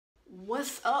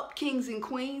What's up, kings and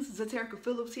queens? Zaterica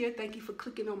Phillips here. Thank you for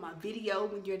clicking on my video.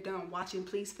 When you're done watching,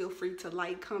 please feel free to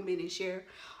like, comment, and share.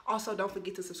 Also, don't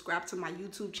forget to subscribe to my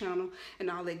YouTube channel and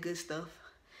all that good stuff.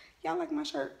 Y'all like my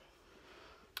shirt?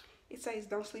 It says,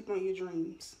 "Don't sleep on your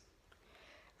dreams."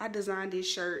 I designed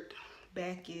this shirt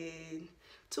back in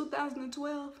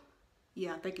 2012.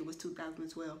 Yeah, I think it was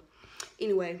 2012.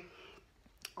 Anyway,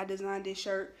 I designed this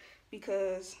shirt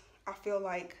because I feel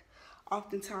like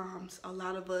oftentimes a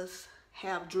lot of us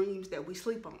have dreams that we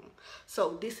sleep on.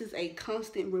 So this is a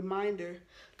constant reminder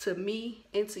to me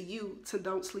and to you to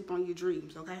don't sleep on your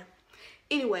dreams, okay?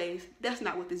 Anyways, that's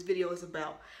not what this video is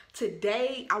about.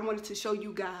 Today, I wanted to show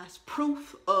you guys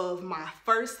proof of my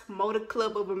first Motor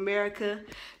Club of America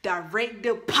direct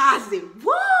deposit.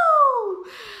 Woo!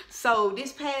 So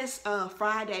this past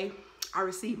Friday, I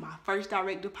received my first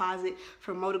direct deposit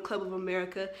from Motor Club of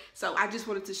America. So I just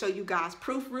wanted to show you guys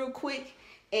proof real quick.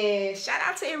 And shout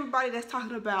out to everybody that's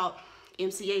talking about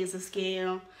MCA is a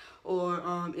scam or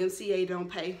MCA don't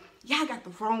pay. Y'all got the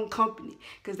wrong company,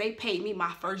 because they paid me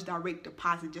my first direct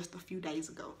deposit just a few days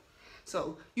ago.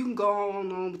 So you can go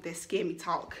on with that scammy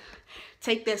talk.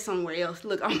 Take that somewhere else.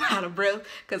 Look, I'm out of breath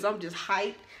because I'm just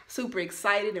hyped, super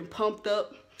excited and pumped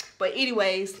up. But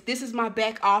anyways, this is my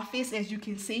back office, as you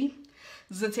can see.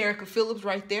 Zaterica Phillips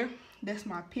right there. That's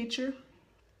my picture.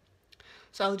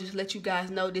 So I'll just let you guys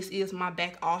know this is my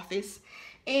back office.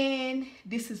 And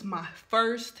this is my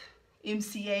first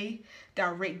MCA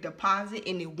direct deposit,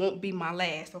 and it won't be my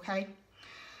last, okay?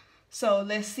 So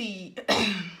let's see.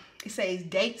 It says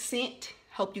date sent.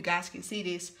 Hope you guys can see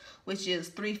this, which is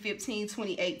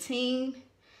 3/15/2018.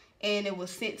 And it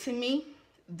was sent to me.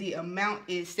 The amount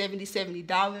is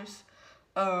 $70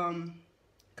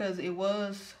 because it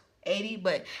was $80,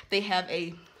 but they have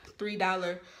a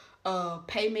 $3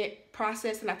 payment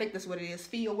process, and I think that's what it is,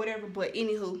 fee or whatever. But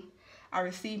anywho, I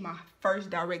received my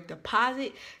first direct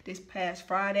deposit this past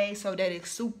Friday, so that is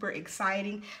super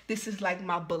exciting. This is like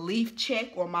my belief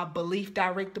check or my belief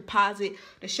direct deposit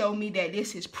to show me that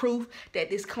this is proof that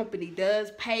this company does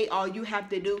pay. All you have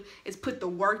to do is put the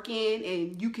work in,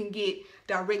 and you can get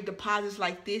direct deposits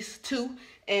like this too.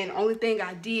 And only thing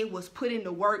I did was put in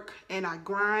the work, and I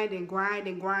grind and grind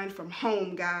and grind from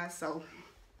home, guys. So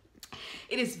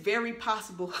it is very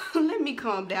possible. Let me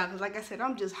calm down, because like I said,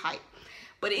 I'm just hyped.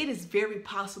 But it is very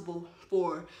possible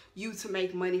for you to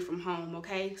make money from home,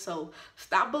 okay? So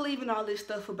stop believing all this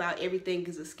stuff about everything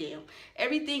is a scam.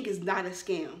 Everything is not a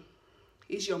scam.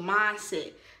 It's your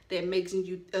mindset that making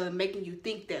you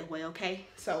think that way, okay?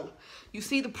 So you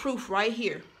see the proof right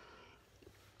here.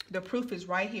 The proof is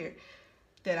right here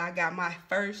that I got my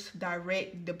first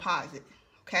direct deposit,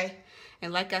 okay?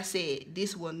 And like I said,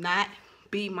 this will not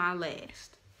be my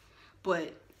last.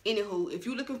 But anywho, if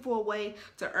you're looking for a way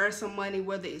to earn some money,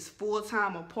 whether it's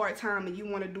full-time or part-time, and you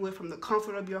want to do it from the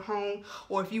comfort of your home,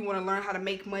 or if you want to learn how to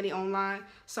make money online,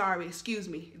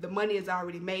 the money is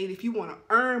already made. If you want to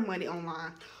earn money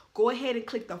online, go ahead and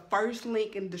click the first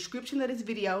link in the description of this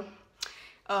video.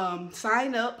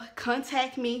 Sign up,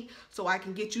 contact me so I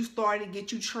can get you started,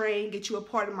 get you trained, get you a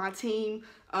part of my team,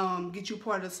 get you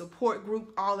part of the support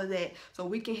group, all of that, so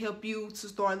we can help you to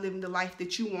start living the life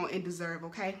that you want and deserve,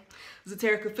 okay?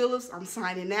 Zaterica Phillips, I'm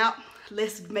signing out.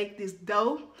 Let's make this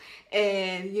dough.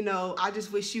 And, you know, I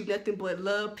just wish you nothing but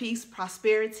love, peace,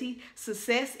 prosperity,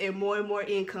 success, and more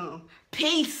income.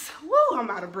 Peace. Woo, I'm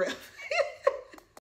out of breath.